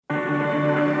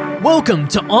Welcome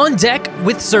to On Deck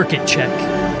with Circuit Check.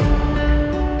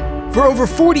 For over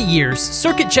 40 years,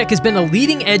 Circuit Check has been a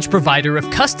leading-edge provider of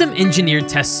custom-engineered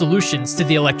test solutions to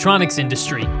the electronics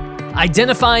industry,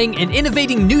 identifying and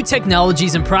innovating new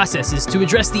technologies and processes to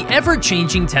address the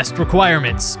ever-changing test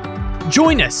requirements.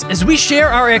 Join us as we share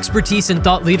our expertise and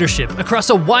thought leadership across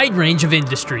a wide range of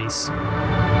industries.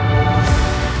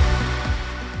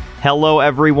 Hello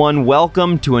everyone,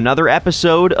 welcome to another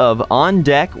episode of On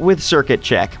Deck with Circuit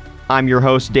Check. I'm your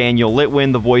host, Daniel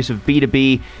Litwin, the voice of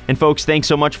B2B. And folks, thanks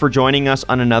so much for joining us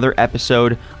on another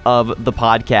episode of the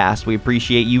podcast. We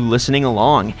appreciate you listening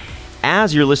along.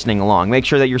 As you're listening along, make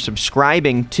sure that you're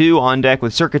subscribing to On Deck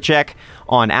with Circuit Check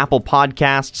on Apple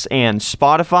Podcasts and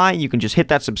Spotify. You can just hit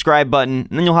that subscribe button, and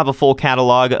then you'll have a full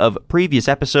catalog of previous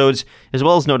episodes, as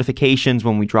well as notifications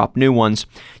when we drop new ones.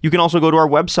 You can also go to our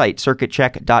website,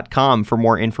 circuitcheck.com, for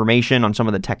more information on some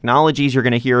of the technologies you're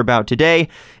going to hear about today,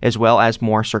 as well as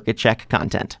more Circuit Check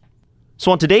content.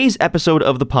 So on today's episode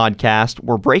of the podcast,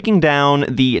 we're breaking down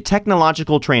the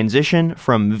technological transition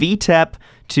from VTEP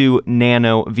to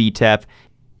Nano VTEP,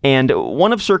 and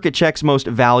one of Circuit Check's most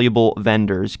valuable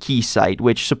vendors, Keysight,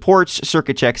 which supports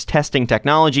Circuit Check's testing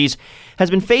technologies,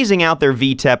 has been phasing out their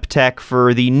VTEP tech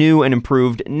for the new and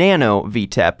improved Nano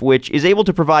VTEP, which is able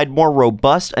to provide more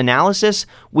robust analysis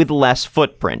with less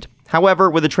footprint. However,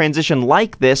 with a transition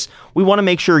like this, we want to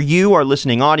make sure you, our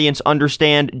listening audience,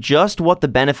 understand just what the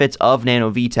benefits of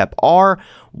Nano VTEP are,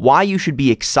 why you should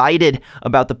be excited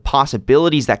about the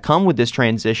possibilities that come with this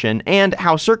transition, and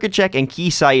how Circuit Check and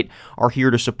Keysight are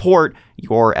here to support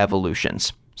your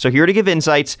evolutions. So here to give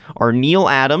insights are Neil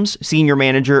Adams, Senior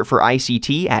Manager for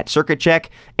ICT at Circuit Check,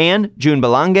 and June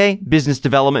Belange, Business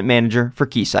Development Manager for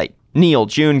Keysight. Neil,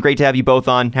 June, great to have you both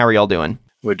on. How are y'all doing?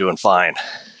 We're doing fine.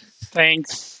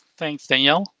 Thanks,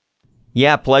 Daniel.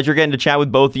 Yeah, pleasure getting to chat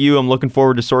with both of you. I'm looking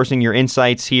forward to sourcing your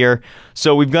insights here.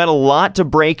 So we've got a lot to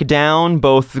break down,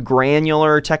 both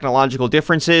granular technological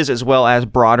differences as well as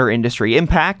broader industry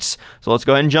impacts. So let's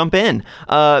go ahead and jump in.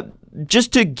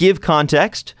 Just to give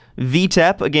context,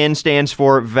 VTEP, again, stands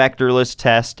for Vectorless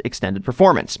Test Extended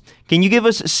Performance. Can you give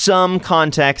us some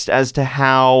context as to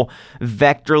how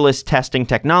vectorless testing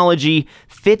technology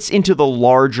fits into the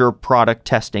larger product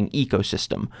testing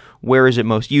ecosystem? Where is it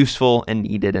most useful and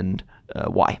needed, and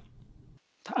why?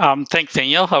 Thanks,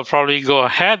 Daniel. I'll probably go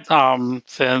ahead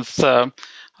since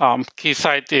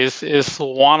Keysight is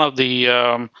one of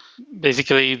the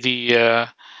basically the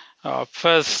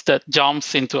first that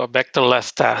jumps into a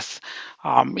vectorless test.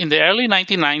 In the early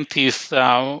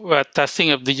 1990s, where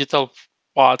testing of digital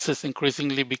parts is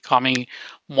increasingly becoming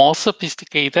more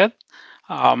sophisticated,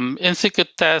 in-circuit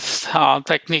test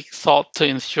techniques sought to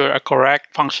ensure a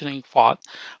correct functioning part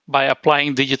by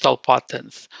applying digital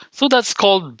patterns. So that's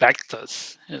called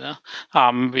vectors.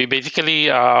 We basically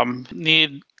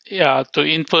need to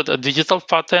input a digital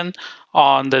pattern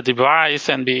on the device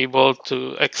and be able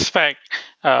to expect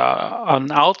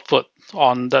an output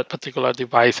on that particular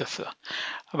devices.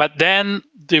 But then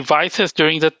devices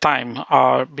during that time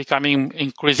are becoming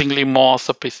increasingly more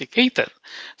sophisticated.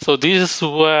 So this is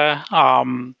where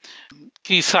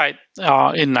Keysight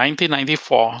in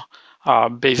 1994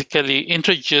 basically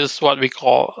introduced what we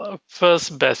call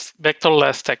first best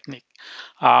vectorless technique.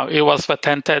 It was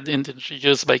patented and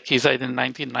introduced by Keysight in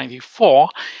 1994.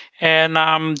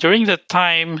 And during that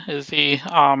time, it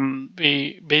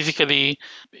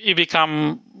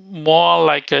become more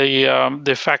like a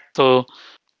de facto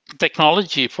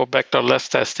technology for vectorless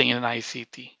testing in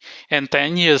ICT. And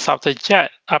 10 years after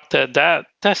that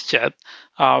test jet,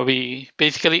 we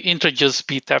basically introduced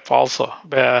VTEP also,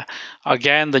 where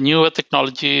again the newer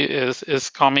technology is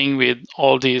coming with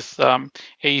all these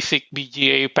ASIC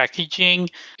BGA packaging,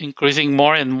 increasing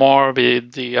more and more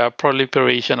with the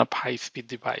proliferation of high-speed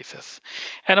devices.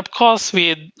 And of course,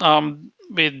 with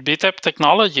VTEP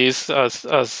technologies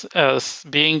as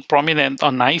being prominent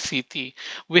on ICT,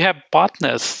 we have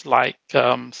partners like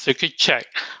Circuit Check,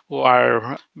 who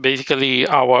are basically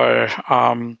our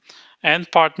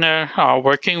end partner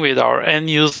working with our end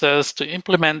users to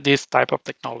implement these type of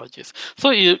technologies. So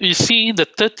you see the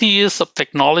 30 years of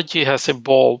technology has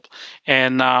evolved,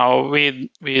 and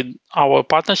with our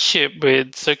partnership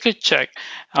with Circuit Check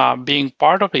being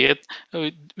part of it,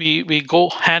 we go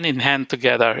hand in hand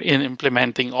together in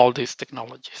implementing all these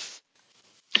technologies.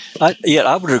 I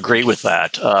would agree with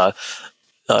that.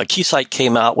 Keysight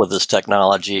came out with this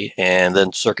technology, and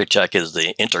then Circuit Check is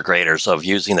the integrators of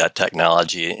using that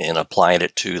technology and applying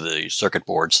it to the circuit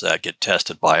boards that get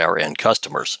tested by our end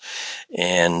customers.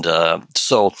 And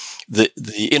so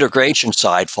the integration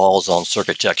side falls on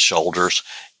Circuit Check's shoulders,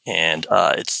 and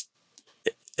it's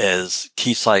as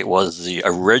Keysight was the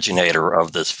originator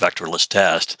of this vectorless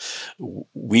test,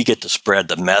 we get to spread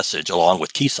the message along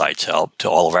with Keysight's help to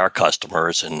all of our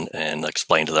customers and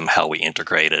explain to them how we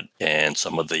integrate it and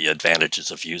some of the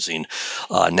advantages of using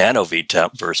nano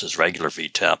VTEP versus regular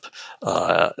VTEP.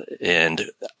 And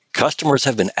customers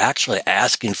have been actually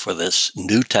asking for this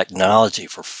new technology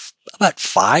for about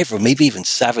 5 or maybe even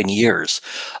 7 years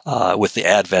with the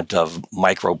advent of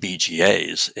micro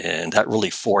BGAs. And that really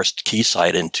forced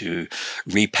Keysight into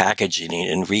repackaging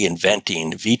and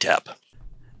reinventing VTEP.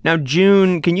 Now,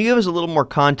 June, can you give us a little more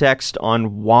context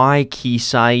on why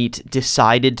Keysight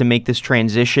decided to make this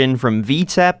transition from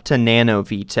VTEP to nano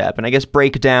VTEP? And I guess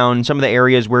break down some of the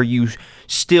areas where you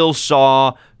still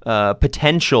saw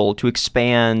potential to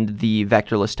expand the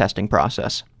vectorless testing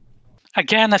process.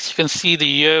 Again, as you can see, the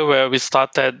year where we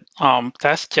started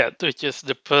TestJet, which is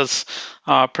the first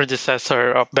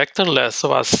predecessor of vectorless,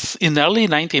 was in early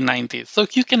 1990s. So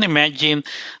you can imagine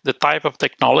the type of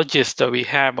technologies that we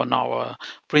have on our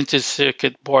printed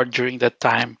circuit board during that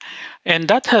time. And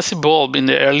that has evolved in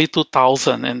the early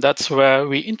 2000s, and that's where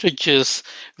we introduced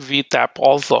VTEP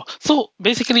also. So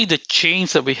basically, the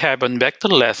change that we have on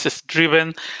vectorless is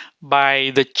driven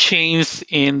by the change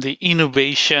in the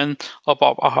innovation of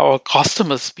our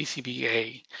customers'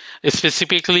 PCBA,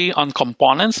 specifically on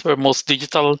components where most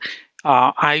digital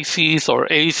ICs or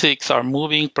ASICs are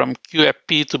moving from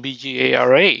QFP to BGA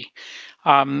array.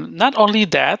 Not only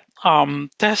that,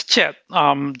 TestJet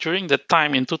during the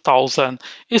time in 2000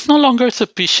 is no longer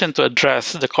sufficient to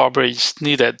address the coverage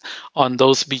needed on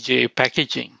those BGA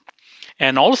packaging.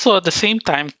 And also at the same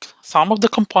time, some of the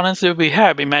components that we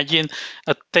have, imagine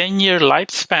a 10-year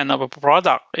lifespan of a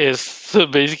product is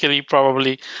basically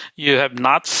probably you have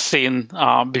not seen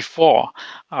before,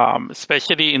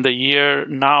 especially in the year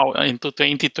now into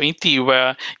 2020,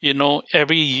 where,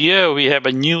 every year we have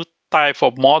a new type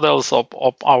of models of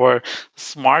our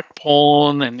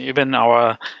smartphone and even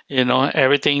our,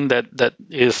 everything that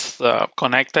is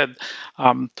connected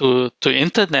to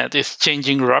internet is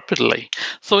changing rapidly.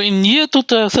 So in year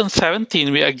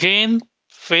 2017, we again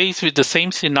faced with the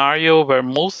same scenario where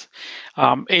most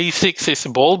ASICs is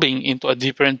evolving into a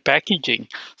different packaging.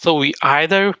 So we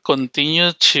either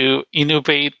continue to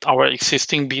innovate our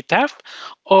existing VTEP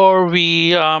or we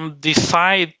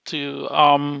decide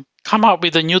to come up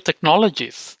with the new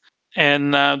technologies.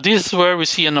 And this is where we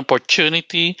see an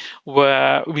opportunity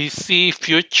where we see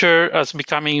future as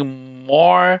becoming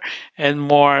more and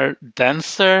more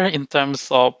denser in terms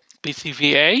of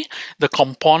PCBA. The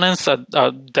components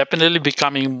are definitely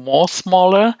becoming more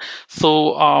smaller.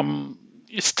 So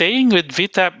staying with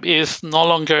VTEP is no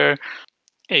longer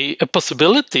a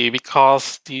possibility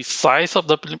because the size of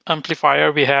the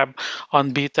amplifier we have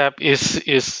on VTEP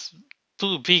is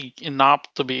too big enough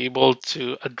to be able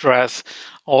to address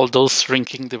all those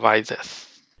shrinking devices.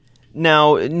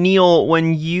 Now, Neil,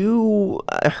 when you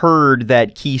heard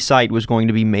that Keysight was going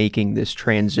to be making this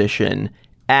transition,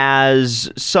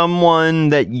 as someone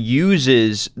that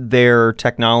uses their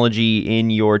technology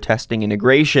in your testing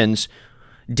integrations,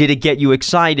 did it get you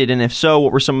excited? And if so,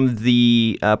 what were some of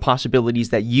the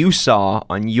possibilities that you saw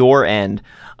on your end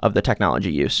of the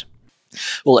technology use?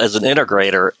 Well, as an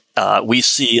integrator, we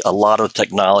see a lot of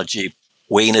technology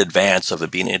way in advance of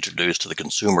it being introduced to the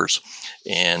consumers.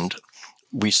 And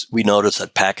we notice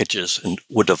that packages and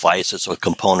with devices or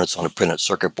components on the printed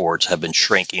circuit boards have been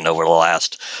shrinking over the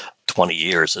last 20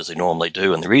 years as they normally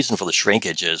do. And the reason for the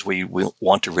shrinkage is we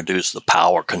want to reduce the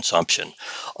power consumption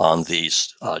on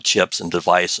these chips and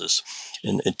devices.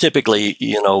 And typically,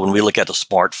 when we look at the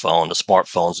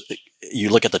smartphones, you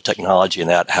look at the technology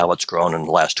and how it's grown in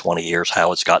the last 20 years,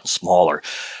 how it's gotten smaller.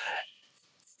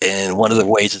 And one of the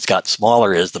ways it's got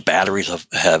smaller is the batteries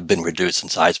have been reduced in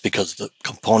size because the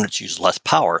components use less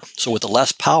power. So with the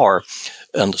less power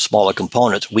and the smaller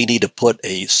components, we need to put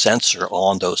a sensor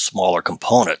on those smaller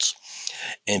components.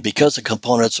 And because the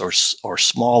components are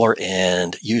smaller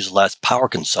and use less power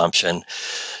consumption,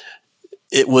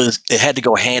 it had to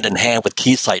go hand in hand with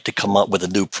Keysight to come up with a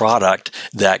new product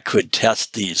that could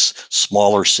test these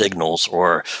smaller signals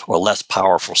or less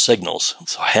powerful signals.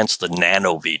 So hence the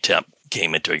nano VTEP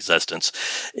came into existence.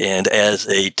 And as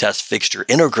a test fixture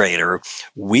integrator,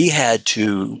 we had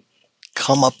to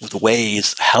come up with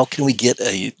ways, how can we get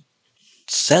a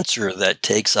sensor that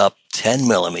takes up 10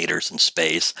 millimeters in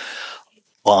space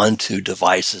onto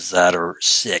devices that are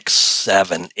 6,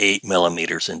 7, 8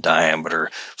 millimeters in diameter,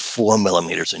 4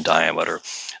 millimeters in diameter.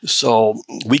 So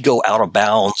we go out of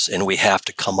bounds and we have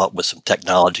to come up with some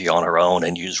technology on our own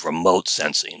and use remote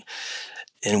sensing.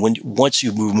 And once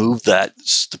you remove the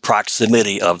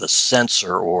proximity of the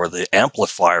sensor or the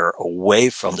amplifier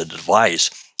away from the device,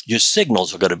 your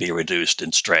signals are going to be reduced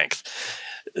in strength.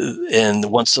 And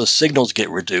once those signals get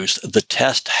reduced, the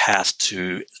test has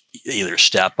to either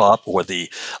step up, or the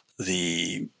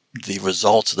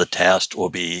results of the test will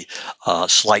be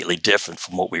slightly different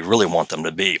from what we really want them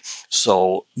to be.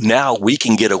 So now we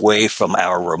can get away from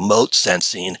our remote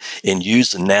sensing and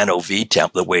use the Nano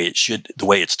VTEP the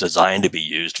way it's designed to be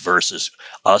used, versus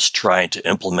us trying to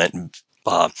implement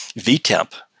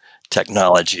VTEP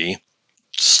technology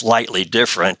slightly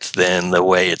different than the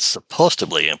way it's supposed to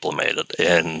be implemented.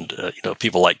 And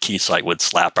people like Keysight would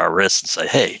slap our wrists and say,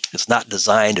 hey, it's not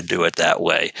designed to do it that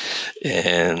way.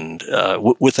 And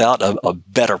without a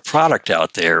better product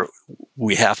out there,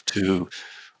 we have to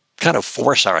kind of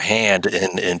force our hand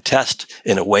and test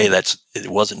in a way it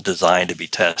wasn't designed to be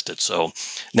tested. So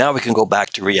now we can go back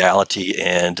to reality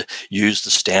and use the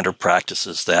standard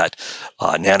practices that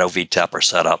Nano VTEP are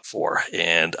set up for.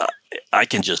 And I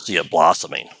can just see it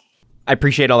blossoming. I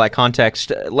appreciate all that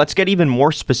context. Let's get even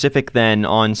more specific then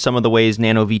on some of the ways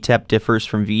Nano VTEP differs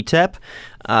from VTEP.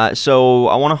 So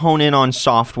I want to hone in on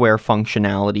software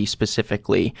functionality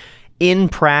specifically. In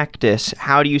practice,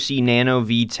 how do you see Nano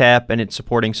VTEP and its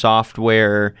supporting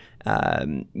software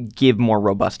give more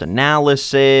robust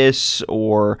analysis,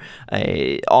 or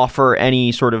offer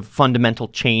any sort of fundamental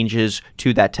changes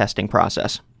to that testing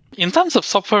process? In terms of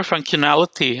software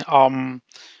functionality,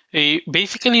 it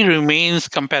basically remains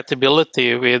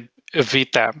compatibility with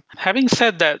VTEP. Having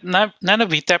said that, Nano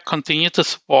VTEP continues to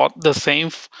support the same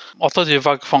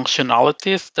auto-debug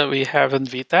functionalities that we have in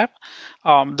VTEP.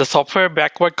 The software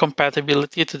backward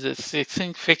compatibility to the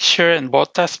existing fixture and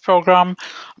board test program,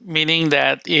 meaning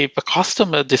that if a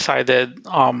customer decided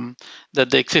that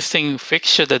the existing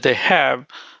fixture that they have,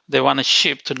 they want to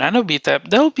ship to Nano VTEP,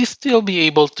 they'll still be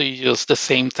able to use the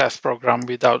same test program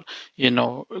without,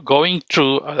 going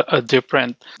through a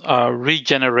different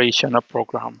regeneration of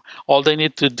program. All they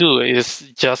need to do is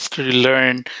just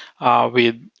relearn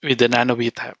with the Nano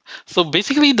VTEP. So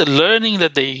basically, the learning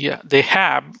that they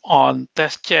have on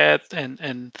TestJet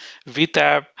and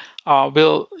VTEP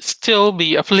will still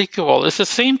be applicable. It's the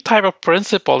same type of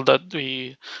principle that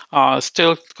we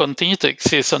still continue to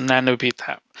exist on Nano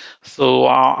VTEP. So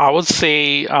I would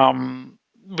say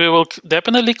we will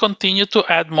definitely continue to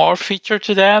add more feature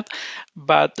to that,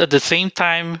 but at the same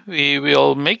time, we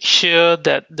will make sure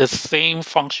that the same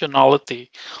functionality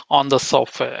on the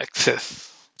software exists.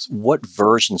 What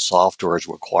version software is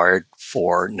required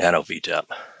for Nano VTEP?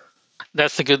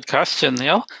 That's a good question,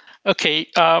 Neil. Okay,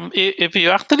 if you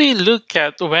actually look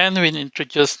at when we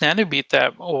introduced Nano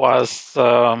VTEP, was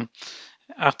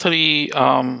actually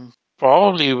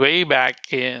probably way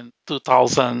back in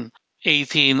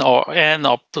 2018 or end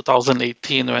of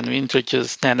 2018 when we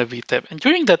introduced Nano VTEP. And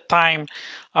during that time,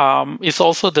 it's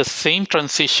also the same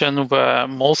transition where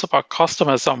most of our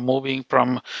customers are moving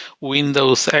from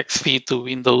Windows XP to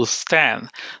Windows 10.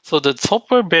 So the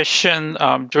software version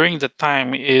during the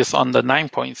time is on the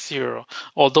 9.0,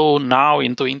 although now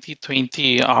in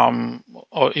 2020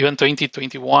 or even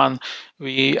 2021,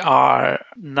 we are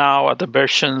now at the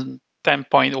version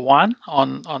 10.1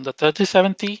 on the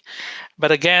 3070.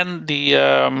 But again,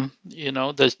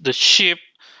 the ship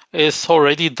is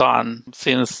already done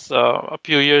since a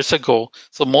few years ago.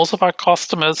 So most of our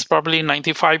customers, probably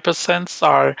 95%,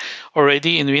 are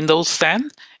already in Windows 10,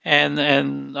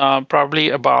 and probably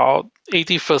about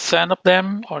 80% of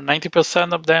them or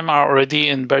 90% of them are already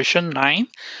in version 9.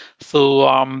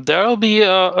 So there will be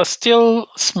a still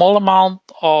small amount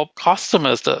of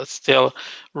customers that are still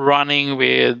running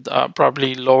with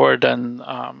probably lower than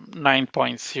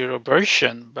 9.0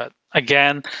 version. But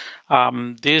again,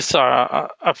 this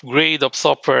upgrade of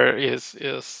software is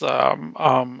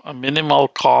a minimal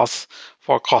cost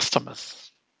for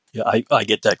customers. Yeah, I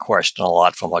get that question a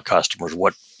lot from our customers.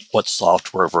 What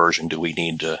software version do we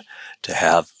need to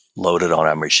have loaded on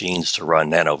our machines to run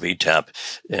Nano VTEP?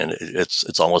 And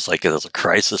it's almost like it is a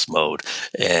crisis mode.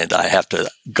 And I have to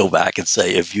go back and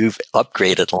say, if you've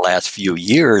upgraded in the last few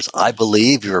years, I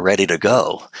believe you're ready to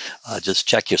go. Just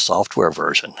check your software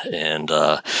version. And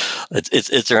it's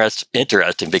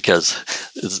interesting because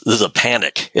there's a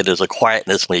panic. It is a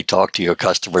quietness when you talk to your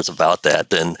customers about that.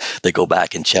 Then they go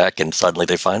back and check, and suddenly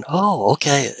they find, oh,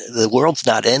 okay, the world's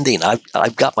not ending.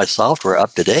 I've got my software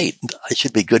up to date. I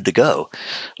should be good to go.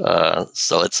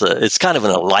 So it's kind of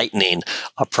an enlightening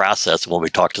process when we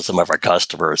talk to some of our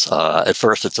customers. At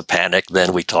first, it's a panic.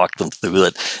 Then we talk them through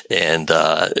it, and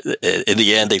in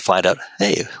the end, they find out,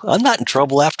 hey, I'm not in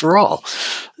trouble after all.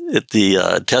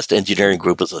 The test engineering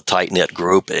group is a tight-knit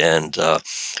group, and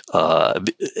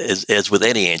as with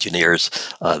any engineers,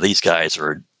 these guys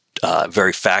are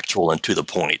very factual and to the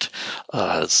point.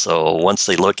 So once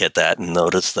they look at that and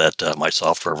notice that my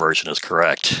software version is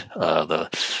correct, the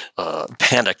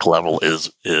panic level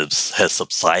has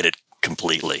subsided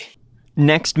completely.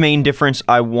 Next main difference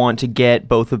I want to get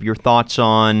both of your thoughts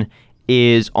on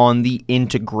is on the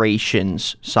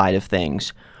integrations side of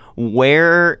things.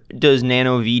 Where does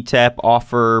Nano VTEP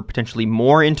offer potentially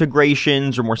more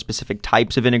integrations or more specific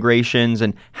types of integrations,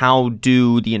 and how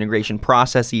do the integration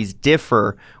processes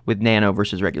differ with Nano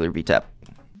versus regular VTEP?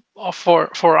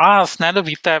 For us, Nano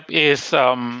VTEP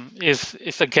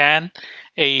is again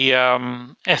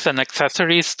as an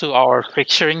accessories to our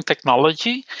fixturing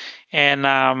technology,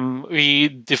 and we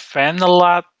defend a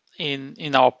lot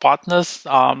in our partners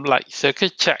like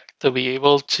CircuitCheck to be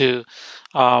able to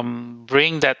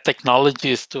bring that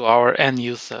technologies to our end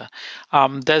user.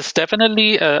 There's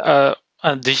definitely a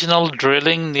additional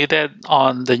drilling needed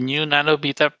on the new Nano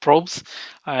VTEP probes,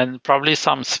 and probably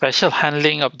some special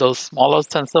handling of those smaller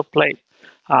sensor plate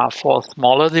for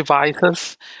smaller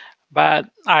devices. But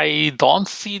I don't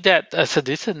see that as a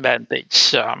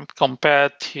disadvantage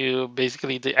compared to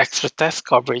basically the extra test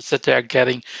coverage that they are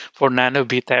getting for Nano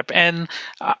VTEP. And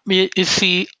you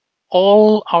see,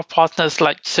 all our partners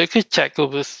like CircuitCheck,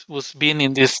 who's been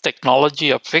in this technology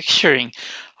of fixturing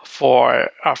for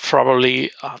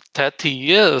probably 30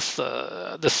 years,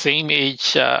 the same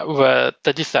age where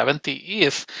 3070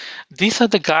 is. These are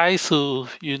the guys who,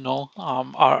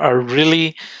 are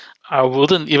really, I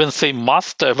wouldn't even say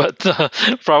master, but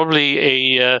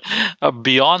probably a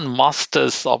beyond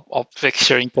masters of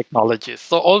fixturing technologies.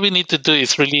 So all we need to do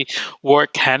is really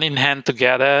work hand in hand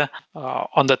together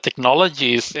on the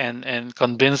technologies and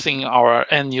convincing our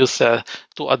end user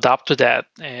to adapt to that.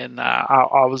 And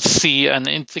I will see an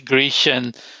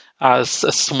integration as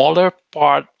a smaller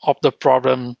part of the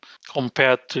problem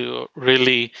compared to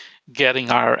really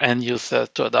getting our end user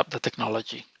to adopt the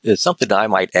technology. Something I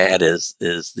might add is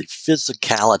the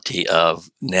physicality of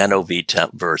Nano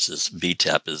VTEP versus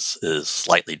VTEP is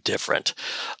slightly different.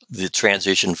 The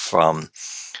transition from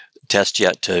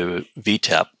TestJet to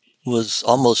VTEP was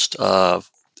almost not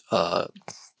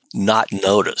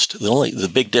noticed.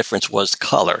 The big difference was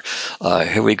color.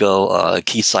 Here we go,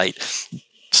 Keysight,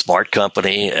 smart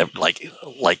company, like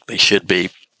they should be.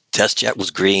 TestJet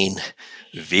was green,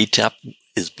 VTEP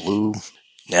is blue,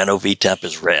 Nano VTEP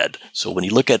is red. So when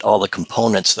you look at all the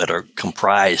components that are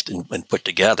comprised and put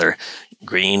together,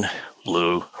 green,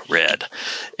 blue, red.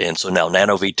 And so now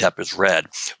Nano VTEP is red.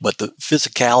 But the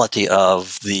physicality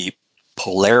of the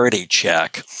polarity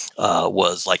check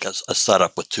was like a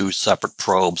setup with two separate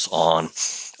probes on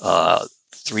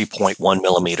 3.1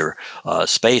 millimeter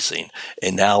spacing.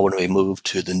 And now when we move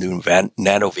to the new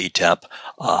Nano VTEP,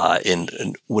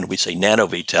 and when we say Nano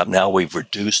VTEP, now we've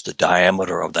reduced the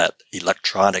diameter of that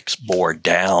electronics board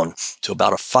down to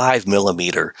about a 5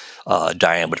 millimeter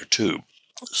diameter tube.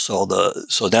 So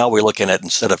now we're looking at,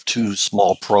 instead of two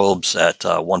small probes at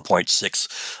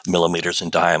 1.6 millimeters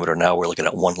in diameter, now we're looking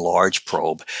at one large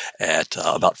probe at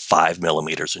about 5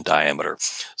 millimeters in diameter.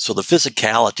 So the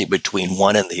physicality between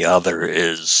one and the other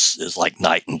is like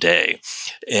night and day.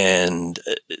 And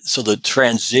so the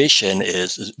transition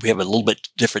is we have a little bit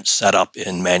different setup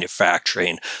in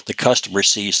manufacturing. The customer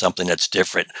sees something that's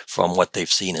different from what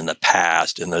they've seen in the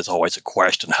past, and there's always a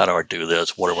question: how do I do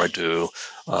this? What do I do?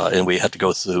 And we had to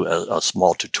go through a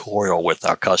small tutorial with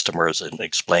our customers and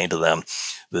explain to them,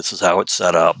 this is how it's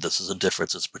set up. This is the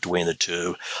differences between the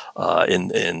two.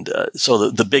 So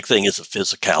the big thing is the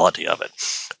physicality of it.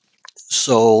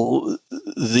 So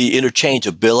the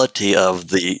interchangeability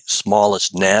of the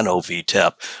smallest Nano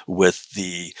VTEP with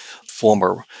the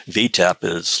former VTEP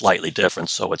is slightly different.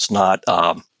 So it's not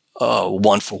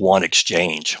one-for-one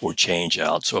exchange or change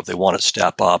out. So if they want to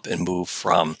step up and move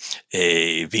from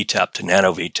a VTEP to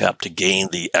Nano VTEP to gain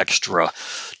the extra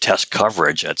test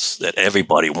coverage that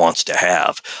everybody wants to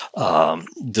have,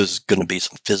 there's going to be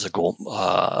some physical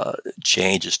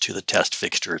changes to the test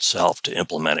fixture itself to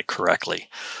implement it correctly.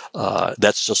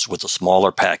 That's just with the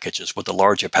smaller packages. With the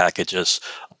larger packages,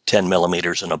 10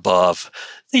 millimeters and above,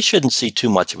 they shouldn't see too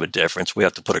much of a difference. We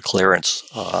have to put a clearance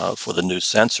for the new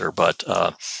sensor, but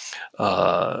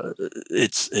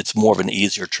it's more of an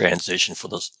easier transition for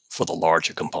the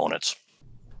larger components.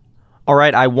 All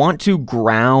right, I want to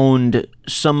ground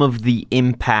some of the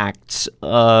impacts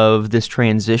of this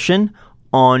transition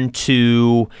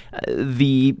onto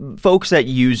the folks that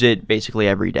use it basically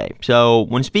every day. So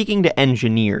when speaking to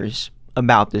engineers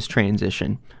about this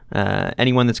transition,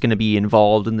 anyone that's going to be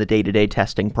involved in the day-to-day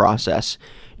testing process,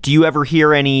 do you ever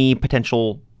hear any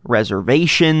potential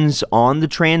reservations on the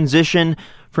transition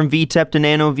from VTEP to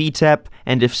Nano VTEP?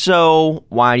 And if so,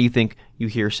 why do you think you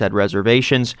hear said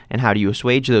reservations, and how do you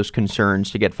assuage those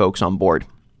concerns to get folks on board?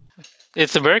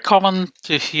 It's very common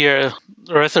to hear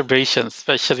reservations,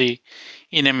 especially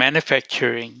in a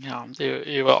manufacturing.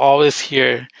 You will always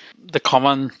hear the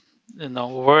common,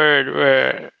 word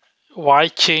where why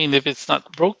change if it's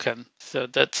not broken? So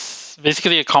that's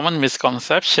basically a common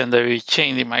misconception that we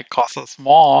change, it might cost us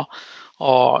more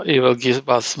or it will give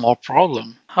us more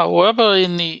problem. However,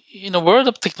 in the world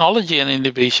of technology and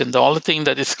innovation, the only thing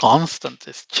that is constant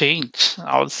is change.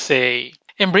 I would say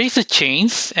embrace the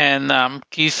change, and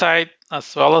Keysight,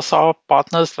 as well as our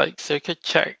partners like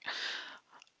CircuitCheck,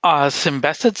 has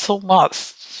invested so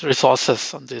much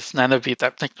resources on this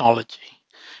NanoVTAP technology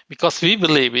because we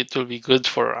believe it will be good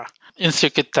for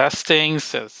in-circuit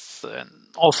testings and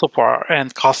also for our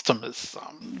end customers.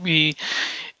 We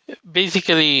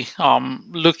basically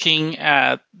looking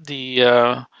at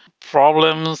the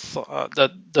problems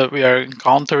that we are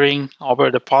encountering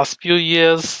over the past few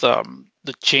years,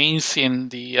 the change in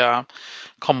the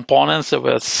components that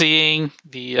we're seeing,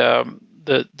 the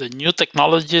new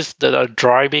technologies that are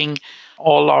driving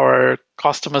all our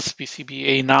customers'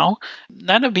 PCBA now.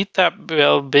 NanoVTAP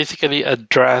will basically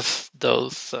address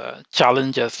those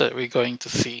challenges that we're going to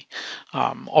see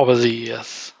over the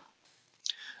years.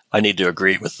 I need to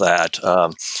agree with that.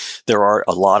 There are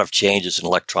a lot of changes in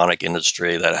electronic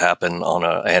industry that happen on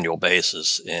an annual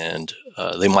basis, and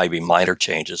they might be minor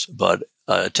changes, but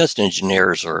test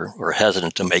engineers are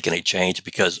hesitant to make any change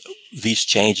because these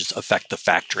changes affect the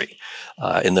factory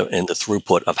in the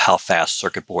throughput of how fast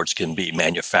circuit boards can be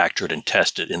manufactured and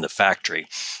tested in the factory.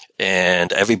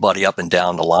 And everybody up and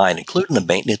down the line, including the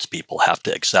maintenance people, have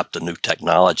to accept the new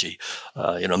technology.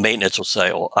 Maintenance will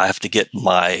say, "Oh, I have to get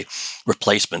my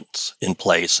replacements in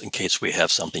place in case we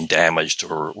have something damaged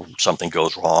or something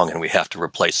goes wrong and we have to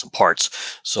replace some parts."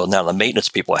 So now the maintenance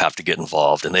people have to get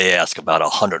involved, and they ask about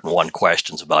 101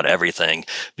 questions about everything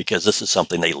because this is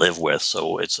something they live with.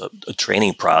 So it's a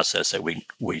training process that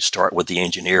we start with the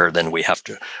engineer, then we have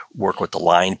to work with the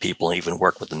line people and even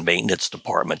work with the maintenance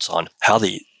departments on how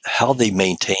they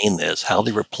maintain this, how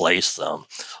they replace them,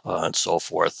 and so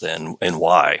forth, and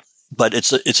why. But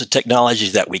it's a technology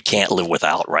that we can't live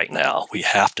without right now. We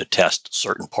have to test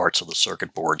certain parts of the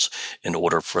circuit boards in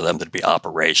order for them to be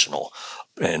operational.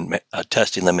 And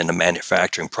testing them in the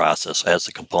manufacturing process as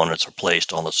the components are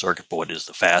placed on the circuit board is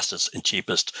the fastest and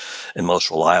cheapest and most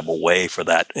reliable way for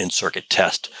that in-circuit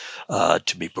test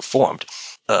to be performed.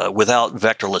 Without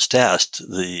vectorless test,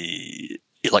 the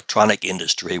electronic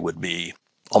industry would be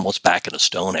almost back in the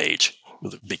Stone Age,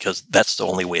 because that's the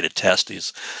only way to test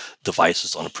these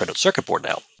devices on a printed circuit board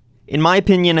now. In my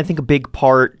opinion, I think a big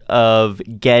part of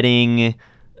getting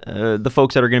the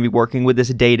folks that are going to be working with this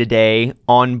day-to-day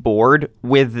on board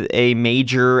with a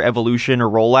major evolution or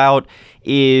rollout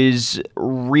is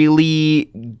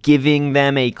really giving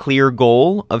them a clear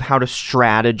goal of how to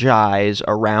strategize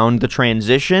around the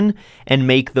transition and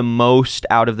make the most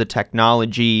out of the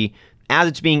technology as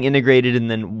it's being integrated,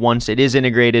 and then once it is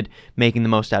integrated, making the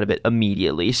most out of it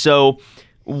immediately. So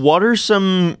what are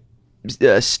some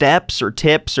steps or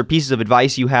tips or pieces of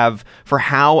advice you have for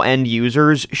how end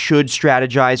users should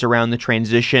strategize around the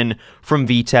transition from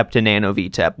VTEP to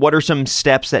NanoVTEP? What are some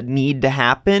steps that need to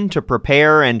happen to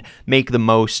prepare and make the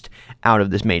most out of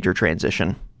this major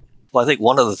transition? Well, I think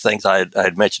one of the things I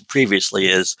had mentioned previously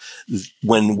is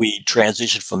when we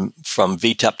transition from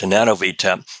VTEP to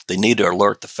NanoVTEP, they need to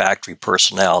alert the factory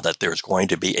personnel that there's going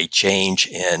to be a change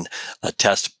in a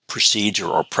test procedure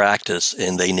or practice,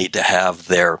 and they need to have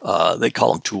their, they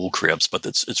call them tool cribs, but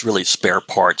it's really spare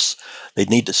parts. They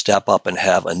need to step up and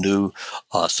have a new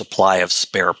supply of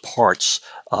spare parts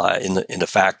in the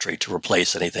factory to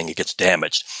replace anything that gets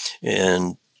damaged.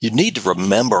 And you need to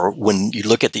remember, when you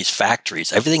look at these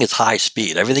factories, everything is high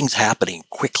speed. Everything's happening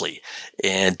quickly.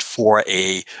 And for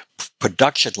a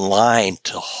production line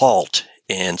to halt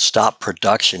and stop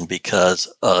production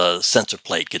because a sensor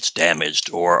plate gets damaged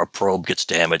or a probe gets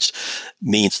damaged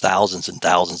means thousands and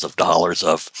thousands of dollars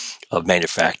of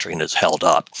manufacturing is held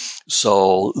up.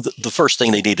 So the first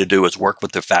thing they need to do is work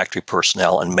with the factory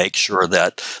personnel and make sure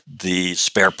that the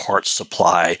spare parts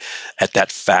supply at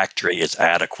that factory is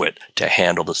adequate to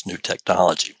handle this new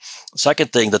technology. The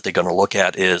second thing that they're going to look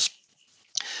at is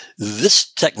this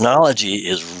technology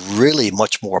is really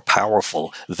much more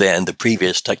powerful than the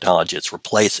previous technology it's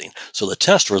replacing. So the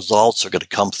test results are going to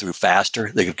come through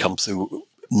faster. They could come through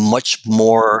much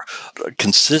more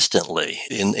consistently,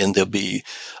 and they'll be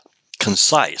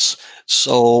concise.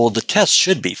 So the test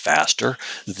should be faster.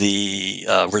 The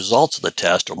results of the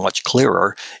test are much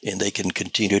clearer, and they can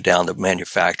continue down the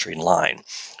manufacturing line.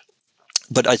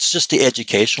 But it's just the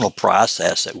educational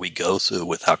process that we go through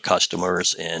with our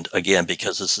customers. And again,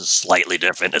 because this is slightly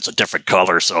different, it's a different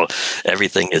color, so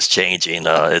everything is changing.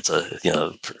 It's I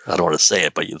don't want to say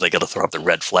it, but they got to throw up the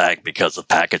red flag because the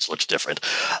package looks different.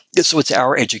 So it's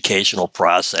our educational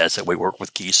process that we work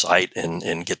with Keysight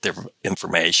and get their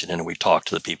information, and we talk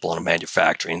to the people in the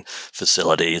manufacturing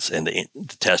facilities and the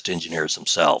test engineers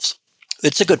themselves.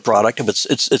 It's a good product, but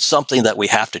it's something that we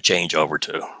have to change over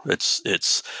to. It's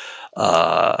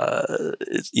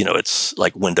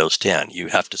like Windows 10. You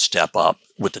have to step up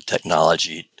with the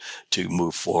technology to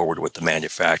move forward with the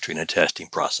manufacturing and testing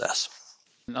process.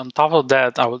 On top of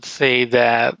that, I would say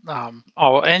that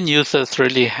our end users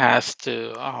really has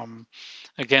to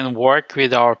again work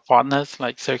with our partners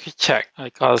like CircuitCheck,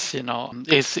 because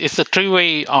it's a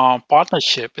three-way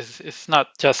partnership. It's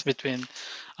not just between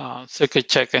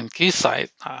CircuitCheck and Keysight.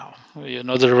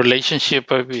 The relationship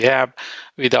that we have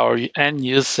with our end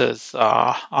users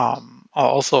are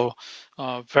also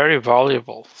very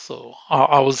valuable. So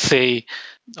I would say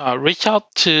reach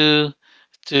out to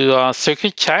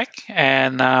CircuitCheck,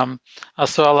 and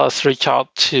as well as reach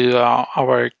out to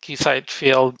our Keysight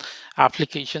field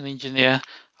application engineer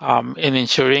in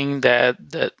ensuring that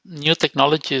new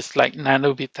technologies like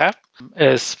NanoVTAP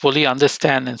is fully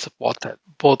understood and supported,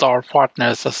 both our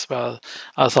partners as well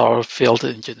as our field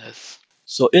engineers.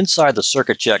 So inside the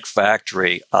CircuitCheck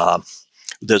factory,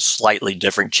 there's slightly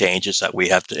different changes that we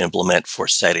have to implement for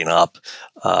setting up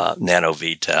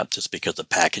NanoVTAP, just because the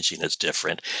packaging is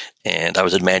different. And I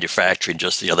was in manufacturing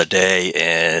just the other day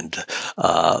and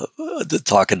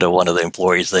talking to one of the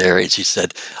employees there, and she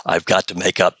said, I've got to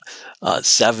make up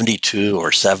 72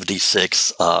 or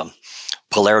 76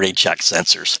 polarity check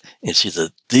sensors. And she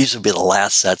said, these will be the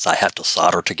last sets I have to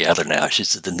solder together now. She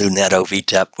said, the new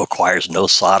NanoVTAP requires no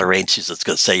soldering. She said, it's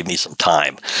going to save me some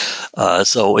time.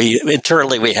 So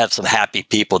internally, we have some happy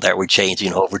people that we're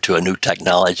changing over to a new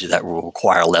technology that will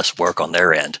require less work on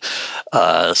their end.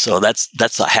 So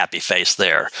that's a happy face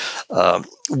there.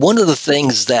 One of the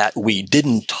things that we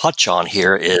didn't touch on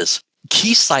here is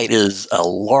Keysight is a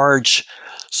large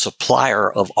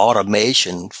supplier of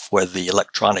automation for the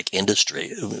electronic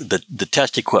industry. The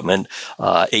test equipment,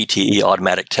 ATE,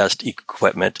 automatic test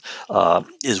equipment,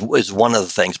 is one of the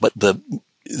things. But the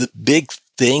big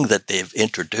thing that they've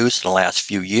introduced in the last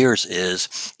few years is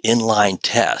inline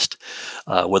test,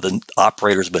 where the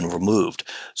operator's been removed.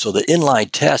 So the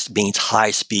inline test means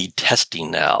high-speed testing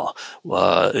now.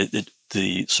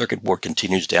 The circuit board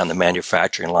continues down the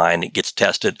manufacturing line, it gets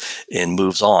tested and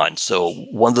moves on. So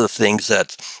one of the things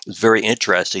that is very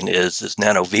interesting is this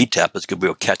NanoVTAP is going to be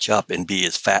able to catch up and be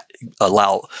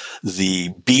allow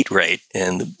the beat rate.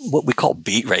 And what we call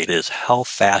beat rate is how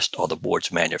fast are the boards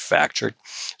manufactured.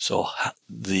 So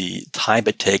the time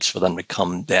it takes for them to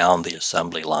come down the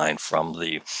assembly line from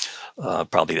the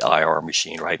probably the IR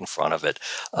machine right in front of it.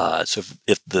 So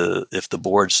if the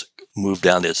boards move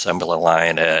down the assembly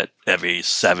line at every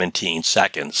 17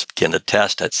 seconds, can the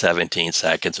test at 17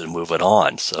 seconds and move it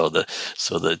on? So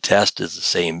the test is the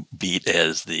same beat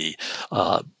as the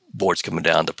boards coming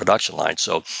down the production line.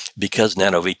 So because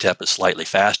NanoVTAP is slightly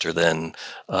faster than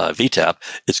VTAP,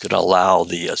 it's going to allow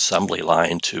the assembly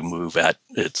line to move at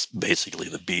it's basically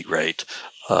the beat rate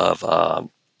of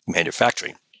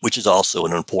manufacturing, which is also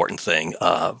an important thing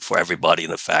for everybody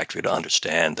in the factory to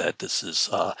understand, that this is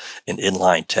an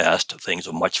inline test. Things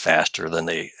are much faster than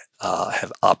they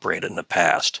have operated in the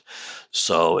past.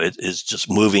 So it is just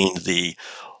moving the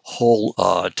whole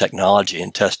technology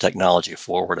and test technology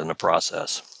forward in the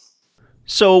process.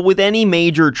 So with any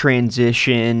major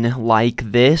transition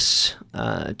like this,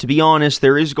 to be honest,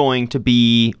 there is going to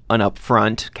be an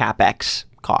upfront CapEx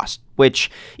cost, which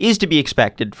is to be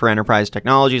expected for enterprise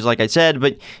technologies, like I said.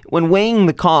 But when weighing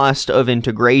the cost of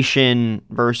integration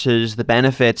versus the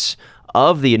benefits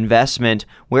of the investment,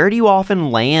 where do you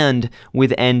often land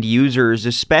with end users,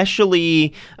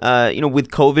 especially with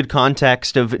COVID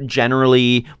context of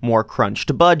generally more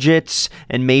crunched budgets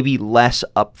and maybe less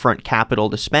upfront capital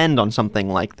to spend on something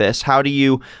like this? How do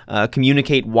you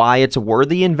communicate why it's a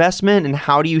worthy investment, and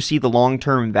how do you see the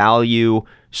long-term value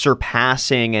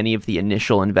surpassing any of the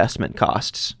initial investment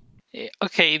costs?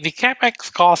 Okay, the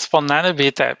CapEx cost for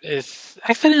NanoVTAP is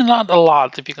actually not a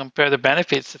lot if you compare the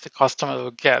benefits that the customer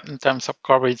will get in terms of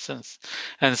coverage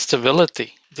and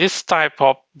stability. This type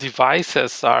of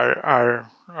devices are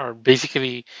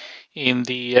basically in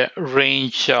the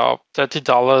range of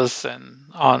 $30 and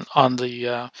on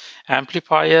the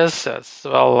amplifiers, as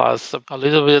well as a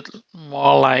little bit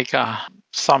more like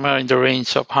somewhere in the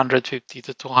range of 150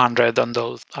 to 200 on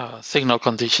those signal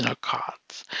conditioner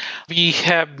cards. We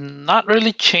have not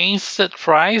really changed the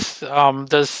price.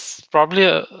 There's probably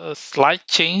a slight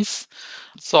change.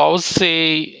 So I would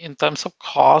say in terms of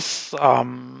cost,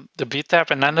 the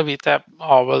VTAP and Nano VTAP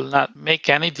will not make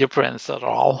any difference at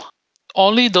all.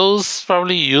 Only those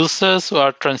probably users who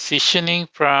are transitioning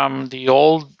from the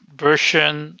old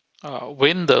version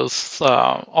Windows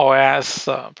OS,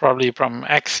 probably from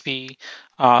XP,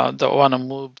 that want to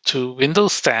move to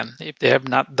Windows 10. If they have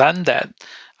not done that,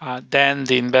 then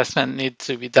the investment needs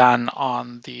to be done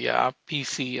on the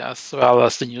PC as well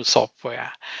as the new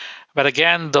software. But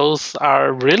again, those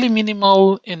are really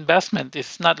minimal investment.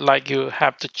 It's not like you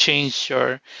have to change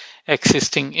your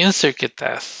existing in-circuit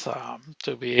tests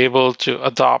to be able to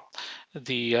adopt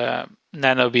the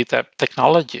Nano VTAP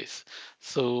technologies.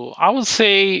 So I would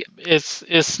say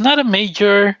it's not a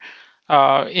major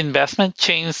investment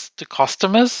change to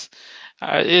customers.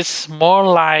 It's more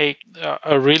like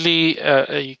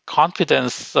a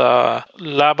confidence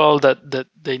level that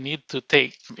they need to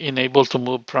take in able to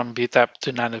move from VTAP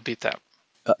to Nano VTAP.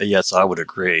 Yes, I would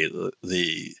agree.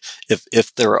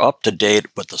 If they're up to date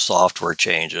with the software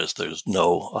changes, there's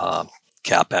no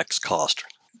CapEx cost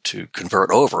to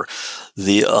convert over.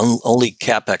 The only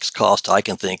CapEx cost I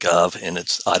can think of, and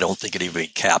I don't think it'd even be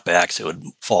CapEx, it would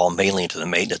fall mainly into the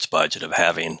maintenance budget of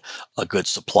having a good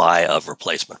supply of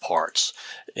replacement parts.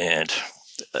 And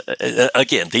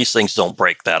again, these things don't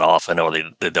break that often, or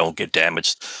they don't get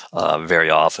damaged very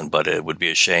often, but it would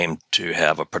be a shame to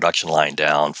have a production line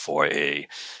down for a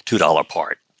 $2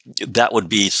 part. That would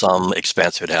be some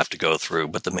expense we'd have to go through,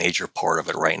 but the major part of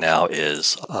it right now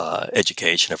is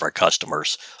education of our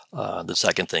customers. The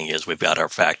second thing is we've got our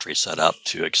factory set up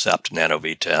to accept Nano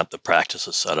VTAP. The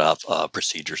practices set up,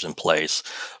 procedures in place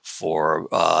for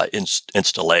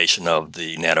installation of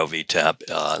the Nano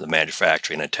VTAP, the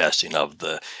manufacturing and testing of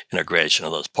the integration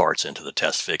of those parts into the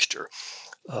test fixture.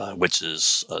 Which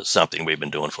is something we've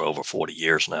been doing for over 40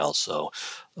 years now. So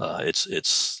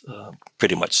it's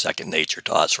pretty much second nature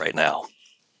to us right now.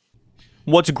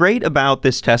 What's great about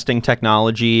this testing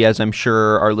technology, as I'm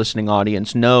sure our listening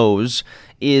audience knows,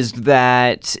 is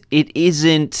that it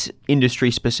isn't industry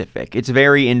specific. It's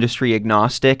very industry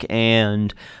agnostic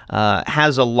and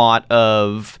has a lot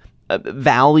of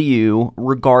value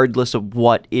regardless of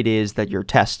what it is that you're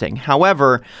testing.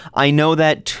 However, I know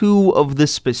that two of the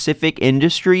specific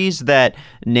industries that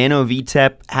Nano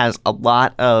VTAP has a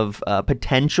lot of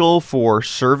potential for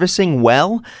servicing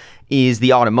well is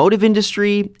the automotive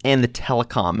industry and the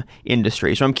telecom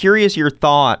industry. So I'm curious your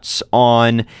thoughts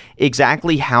on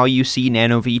exactly how you see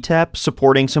Nano VTAP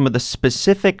supporting some of the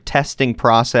specific testing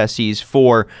processes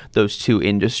for those two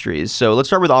industries. So let's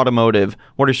start with automotive.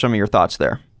 What are some of your thoughts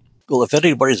there? Well, if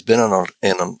anybody's been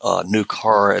in a new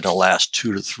car in the last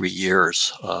 2 to 3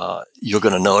 years, you're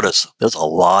going to notice there's a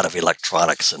lot of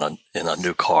electronics in a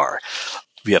new car.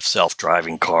 We have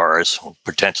self-driving cars,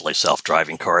 potentially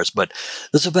self-driving cars, but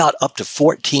there's about up to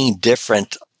 14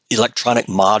 different electronic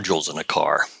modules in a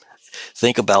car.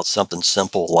 Think about something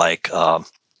simple like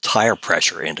tire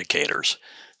pressure indicators.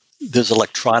 There's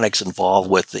electronics involved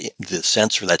with the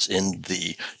sensor that's in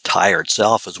the tire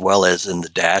itself, as well as in the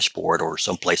dashboard or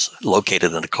someplace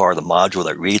located in the car, the module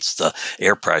that reads the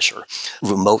air pressure,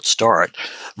 remote start,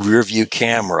 rear view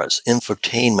cameras,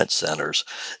 infotainment centers.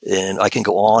 And I can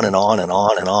go on and on and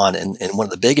on and on. And one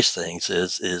of the biggest things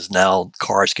is now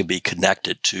cars can be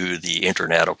connected to the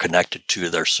internet or connected to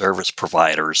their service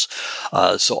providers.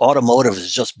 So automotive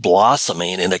is just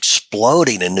blossoming and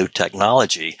exploding in new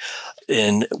technology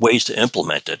in ways to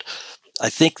implement it. I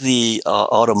think the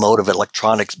automotive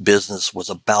electronics business was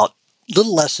about a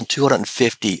little less than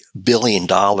 $250 billion in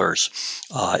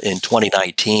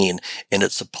 2019, and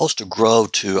it's supposed to grow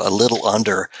to a little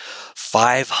under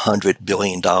 $500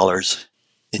 billion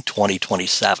in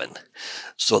 2027.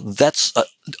 So that's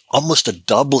almost a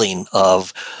doubling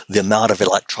of the amount of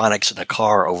electronics in a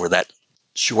car over that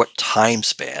short time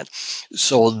span.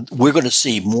 So we're going to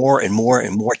see more and more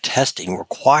and more testing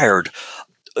required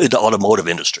in the automotive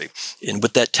industry. And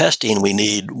with that testing, we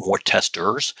need more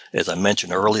testers. As I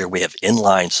mentioned earlier, we have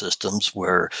inline systems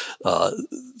where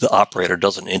the operator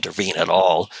doesn't intervene at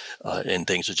all, and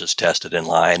things are just tested in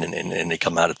line, and they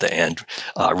come out at the end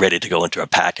ready to go into a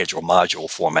package or module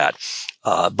format.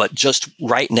 But just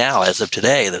right now, as of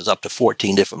today, there's up to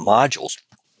 14 different modules.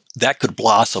 That could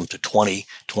blossom to 20,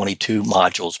 22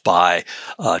 modules by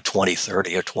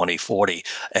 2030 or 2040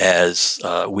 as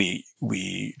we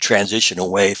transition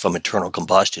away from internal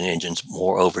combustion engines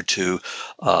more over to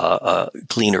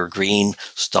cleaner green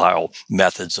style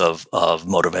methods of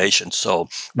motivation. So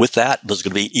with that, there's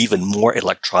going to be even more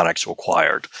electronics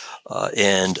required.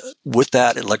 And with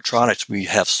that electronics, we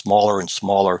have smaller and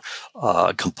smaller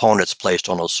components placed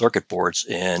on those circuit boards.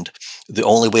 And the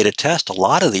only way to test a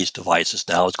lot of these devices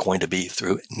now is going to be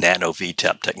through nano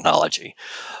VTEP technology.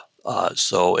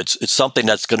 So it's something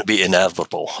that's going to be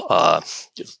inevitable.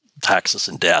 Taxes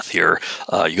and death here.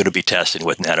 You're going to be testing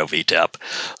with nano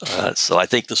VTEP. So I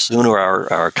think the sooner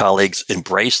our colleagues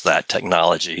embrace that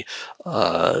technology,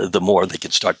 the more they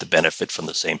can start to benefit from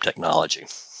the same technology.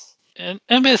 And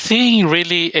we're seeing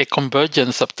really a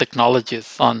convergence of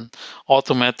technologies on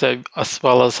automotive as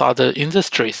well as other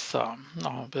industries.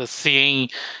 We're seeing,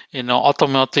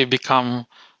 automotive become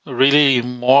really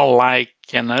more like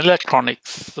an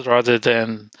electronics rather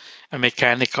than a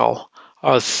mechanical.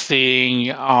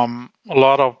 Seeing a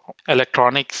lot of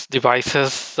electronics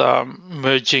devices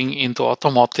merging into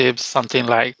automotive, something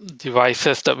like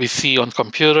devices that we see on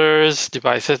computers,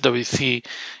 devices that we see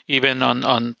even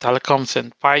on telecoms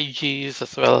and 5Gs,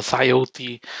 as well as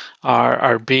IoT,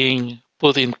 are being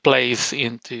put in place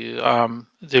into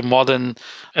the modern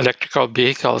electrical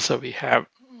vehicles that we have.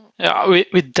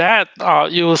 With that,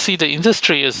 you will see the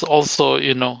industry is also,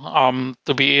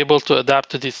 to be able to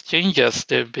adapt to these changes,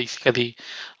 they basically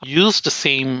use the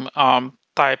same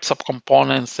types of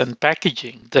components and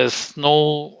packaging. There's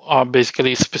no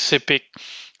basically specific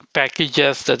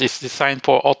packages that is designed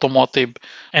for automotive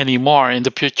anymore. In the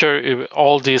future,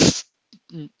 all these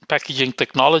packaging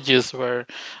technologies where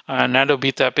nano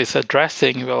VTEP is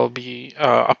addressing will be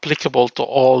applicable to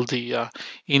all the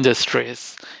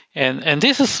industries. And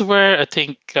this is where I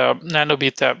think nano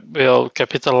VTEP will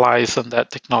capitalize on that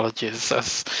technologies.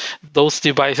 As those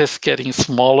devices getting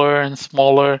smaller and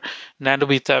smaller, nano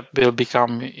VTEP will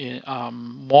become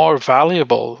more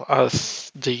valuable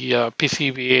as the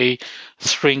PCBA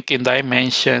shrink in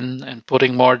dimension and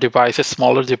putting more devices,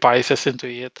 smaller devices into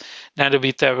it. Nano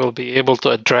VTEP will be able to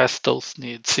address those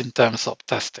needs in terms of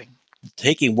testing.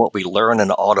 Taking what we learn in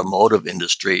the automotive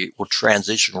industry will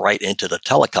transition right into the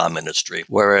telecom industry.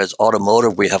 Whereas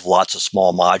automotive, we have lots of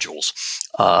small modules.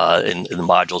 And the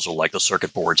modules are like the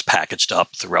circuit boards packaged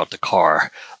up throughout the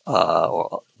car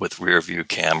with rear view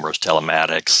cameras,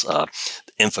 telematics,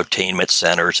 infotainment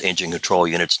centers, engine control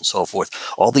units, and so forth.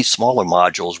 All these smaller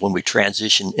modules, when we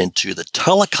transition into the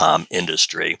telecom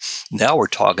industry, now we're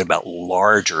talking about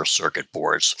larger circuit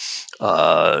boards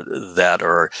that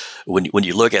are, when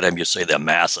you look at them, you say they're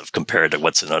massive compared to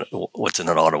what's in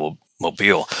an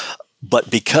automobile.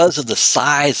 But because of the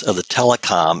size of the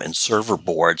telecom and server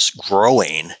boards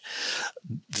growing,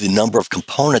 the number of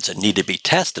components that need to be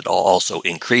tested are also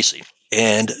increasing.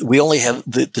 And we only have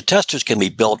the testers can be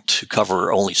built to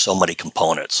cover only so many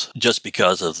components. Just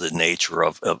because of the nature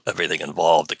of everything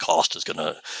involved, the cost is going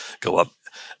to go up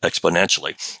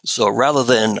exponentially. So rather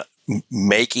than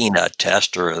making a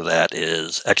tester that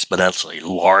is exponentially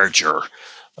larger,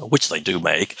 which they do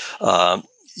make,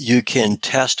 you can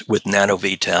test with nano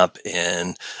VTEP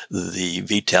and the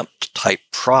VTEP type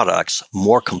products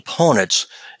more components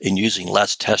in using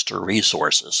less tester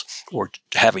resources, or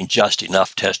having just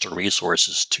enough tester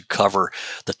resources to cover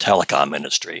the telecom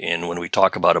industry. And when we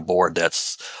talk about a board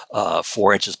that's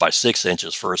 4 inches by 6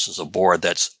 inches versus a board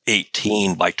that's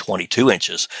 18 by 22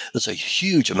 inches, there's a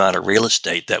huge amount of real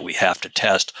estate that we have to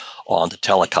test on the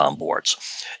telecom boards.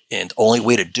 And the only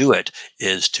way to do it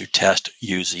is to test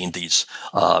using these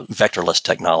vectorless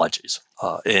technologies.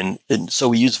 And so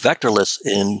we use vectorless,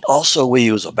 and also we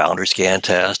use a boundary scan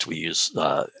test. We use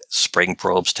spring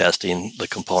probes testing the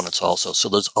components also. So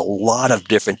there's a lot of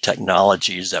different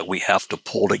technologies that we have to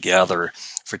pull together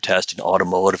for testing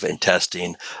automotive and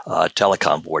testing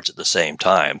telecom boards at the same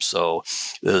time. So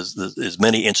there's as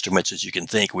many instruments as you can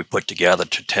think we put together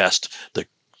to test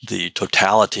the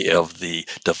totality of the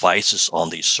devices on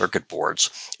these circuit boards.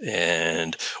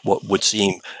 And what would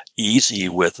seem easy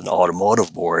with an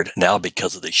automotive board, now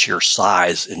because of the sheer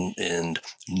size and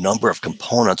number of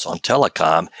components on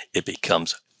telecom, it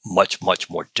becomes much,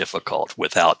 much more difficult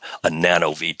without a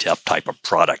nano VTEP type of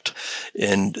product.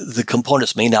 And the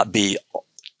components may not be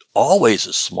always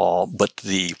as small, but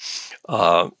the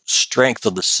strength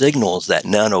of the signals that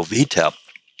nano VTEP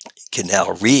can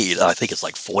now read, I think it's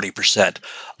like 40%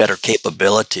 better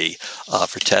capability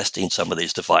for testing some of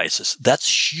these devices.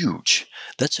 That's huge.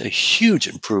 That's a huge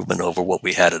improvement over what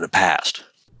we had in the past.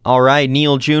 All right,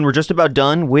 Neil, June, we're just about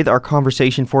done with our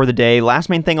conversation for the day. Last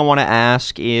main thing I want to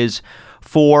ask is,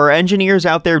 For engineers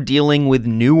out there dealing with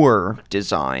newer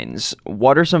designs,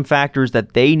 what are some factors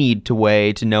that they need to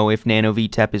weigh to know if Nano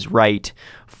VTEP is right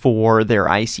for their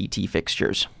ICT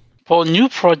fixtures? For new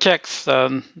projects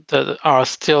that are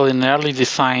still in early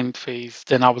design phase,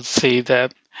 then I would say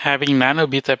that having Nano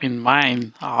VTEP in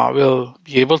mind will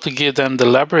be able to give them the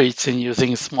leverage in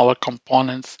using smaller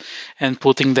components and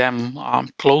putting them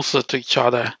closer to each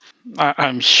other.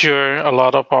 I'm sure a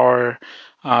lot of our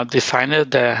designers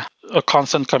there a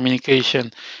constant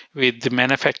communication with the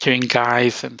manufacturing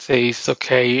guys and says,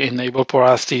 okay, enable for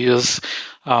us to use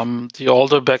the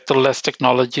older vectorless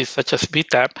technologies such as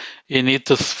VTEP. You need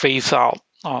to phase out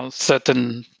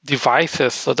certain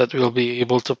devices so that we'll be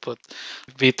able to put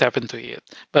VTEP into it.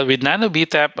 But with Nano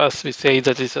VTEP, as we say,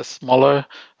 that is a smaller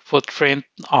footprint,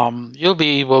 you'll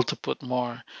be able to put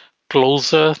more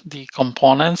closer the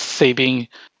components, saving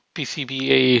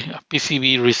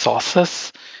PCB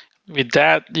resources. With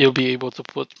that, you'll be able to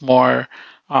put more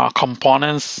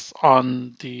components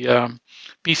on the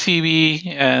PCB,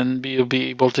 and you'll be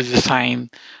able to design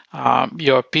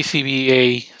your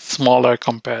PCBA smaller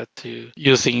compared to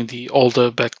using the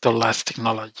older vectorless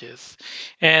technologies.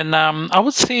 And I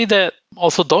would say that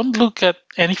also don't look at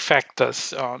any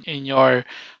factors in your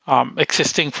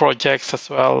existing projects as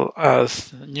well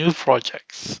as new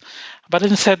projects, but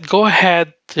instead go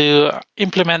ahead to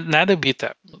implement Nano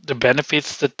VTEP. The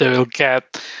benefits that they will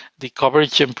get, the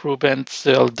coverage improvements,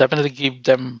 they'll definitely give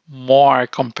them more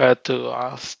compared to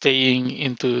staying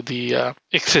into the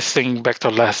existing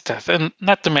vectorless test. And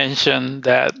not to mention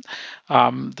that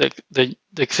the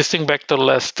existing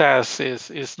vectorless test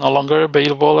is no longer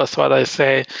available. That's what I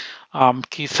say.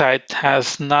 Keysight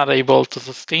has not able to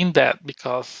sustain that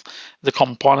because the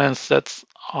components that's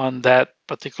on that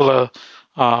particular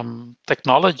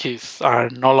technologies are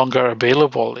no longer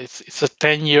available. It's a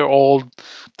 10-year-old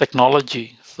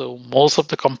technology. So most of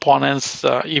the components,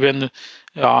 even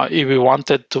if we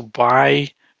wanted to buy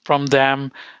from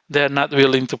them, they're not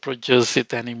willing to produce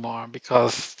it anymore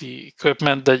because the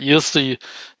equipment that used to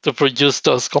produce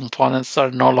those components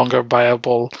are no longer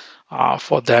viable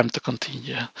for them to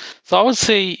continue. So I would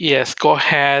say, yes, go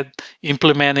ahead,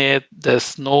 implement it.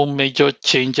 There's no major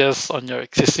changes on your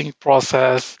existing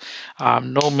process,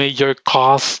 no major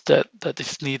cost that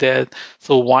is needed.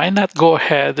 So why not go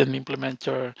ahead and implement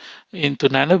into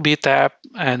Nano VTEP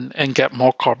and get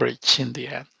more coverage in the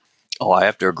end? Oh, I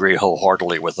have to agree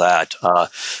wholeheartedly with that.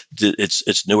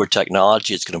 It's newer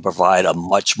technology. It's going to provide a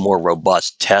much more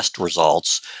robust test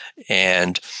results,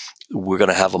 and we're going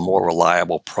to have a more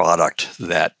reliable product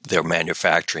that they're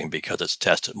manufacturing because it's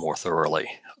tested more thoroughly.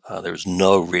 There's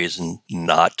no reason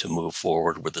not to move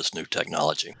forward with this new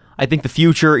technology. I think the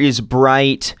future is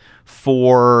bright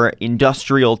for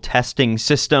industrial testing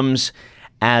systems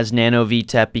as Nano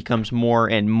VTEP becomes more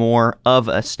and more of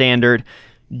a standard.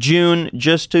 June,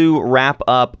 just to wrap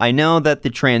up, I know that the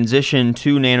transition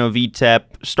to Nano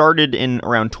VTEP started in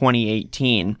around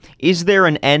 2018. Is there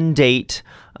an end date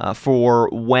for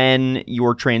when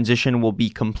your transition will be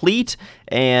complete?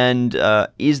 And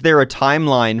is there a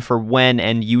timeline for when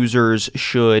end users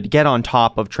should get on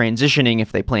top of transitioning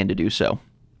if they plan to do so?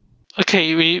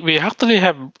 Okay, we actually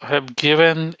have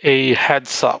given a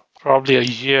heads up, probably a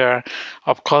year.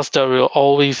 Of course, there will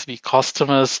always be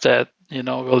customers that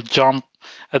will jump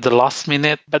at the last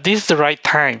minute, but this is the right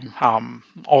time.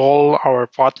 All our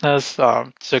partners,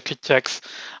 CircuitChek,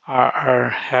 are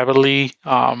heavily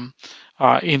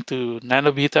into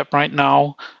Nano VTEP right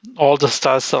now. All the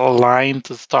stars are aligned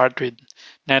to start with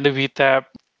Nano VTEP.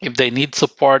 If they need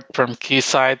support from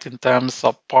Keysight in terms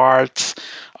of parts,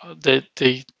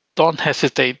 they don't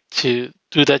hesitate to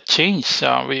do that change.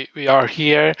 We are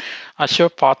here as your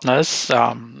partners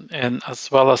and as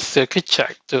well as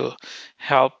CircuitChek to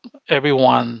help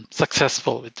everyone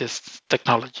successful with this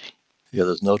technology. Yeah,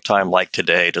 there's no time like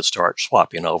today to start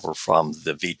swapping over from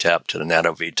the VTEP to the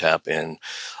Nano VTEP. And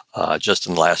just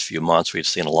in the last few months, we've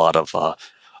seen a lot of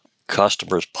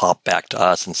customers pop back to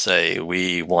us and say,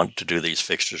 we want to do these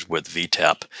fixtures with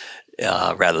VTEP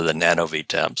rather than Nano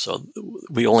VTEP. So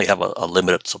we only have a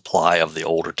limited supply of the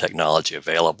older technology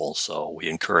available. So we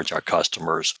encourage our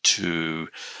customers to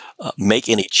make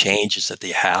any changes that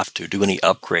they have to, do any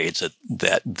upgrades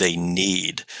that they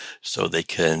need so they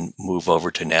can move over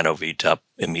to Nano VTEP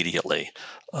immediately.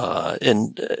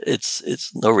 And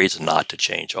it's no reason not to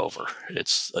change over.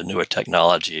 It's a newer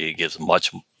technology. It gives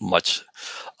much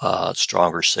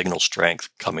stronger signal strength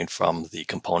coming from the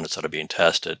components that are being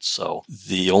tested. So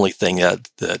the only thing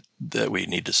that we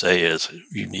need to say is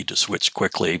you need to switch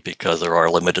quickly because there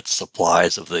are limited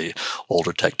supplies of the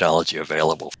older technology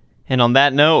available. And on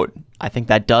that note, I think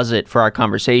that does it for our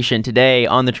conversation today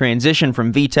on the transition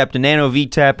from VTEP to Nano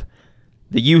VTEP,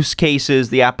 the use cases,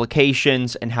 the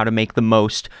applications, and how to make the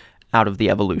most out of the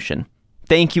evolution.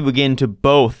 Thank you again to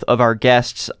both of our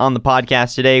guests on the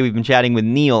podcast today. We've been chatting with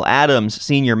Neil Adams,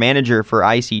 Senior Manager for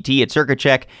ICT at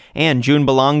CircuitCheck, and June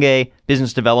Belange,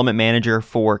 Business Development Manager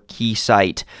for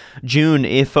Keysight. June,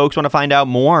 if folks want to find out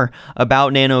more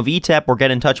about Nano VTEP or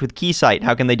get in touch with Keysight,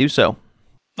 how can they do so?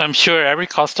 I'm sure every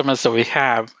customer that we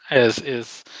have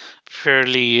is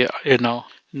fairly,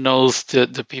 knows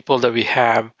the people that we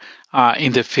have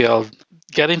in the field.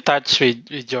 Get in touch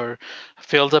with your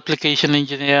field application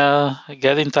engineer,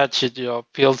 get in touch with your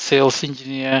field sales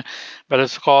engineer. But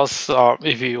of course,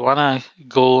 if you want to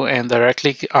go and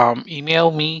directly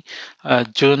email me,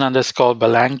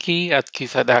 June_Belange at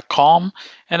Keysight.com.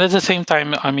 And at the same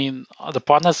time, the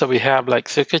partners that we have, like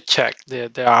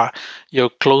CircuitCheck, they are your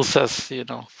closest,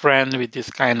 friend with this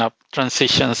kind of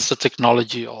transitions to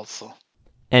technology also.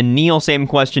 And Neil, same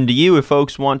question to you. If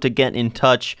folks want to get in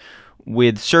touch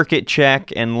with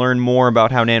CircuitCheck and learn more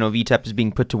about how Nano VTEP is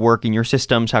being put to work in your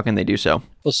systems, how can they do so?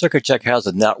 Well, CircuitCheck has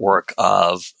a network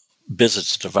of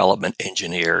business development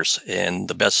engineers, and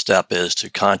the best step is to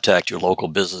contact your local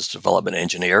business development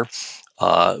engineer.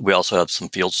 We also have some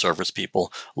field service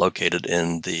people located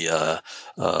in the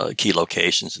key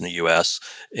locations in the U.S.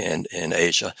 and in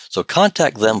Asia. So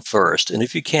contact them first, and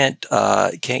if you can't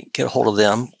get a hold of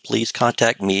them, please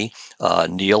contact me,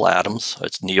 Neil Adams.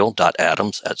 It's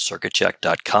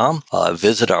neil.adams@circuitcheck.com.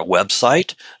 Visit our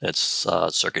website. It's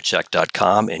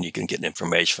circuitcheck.com, and you can get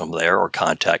information from there or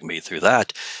contact me through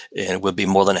that. And we'll be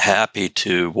more than happy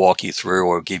to walk you through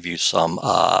or give you some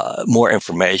more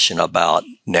information about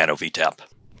Nano VTEP.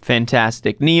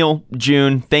 Fantastic. Neil,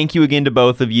 June, thank you again to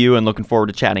both of you, and looking forward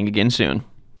to chatting again soon.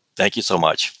 Thank you so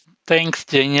much. Thanks,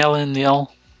 Danielle and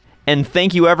Neil. And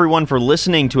thank you everyone for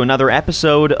listening to another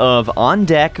episode of On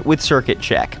Deck with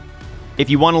CircuitCheck. If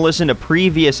you want to listen to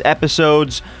previous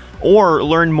episodes or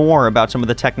learn more about some of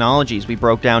the technologies we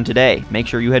broke down today, make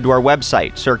sure you head to our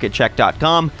website,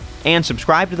 circuitcheck.com, and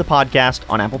subscribe to the podcast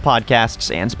on Apple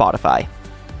Podcasts and Spotify.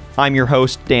 I'm your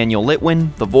host, Daniel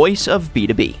Litwin, the voice of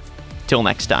B2B. Till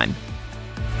next time.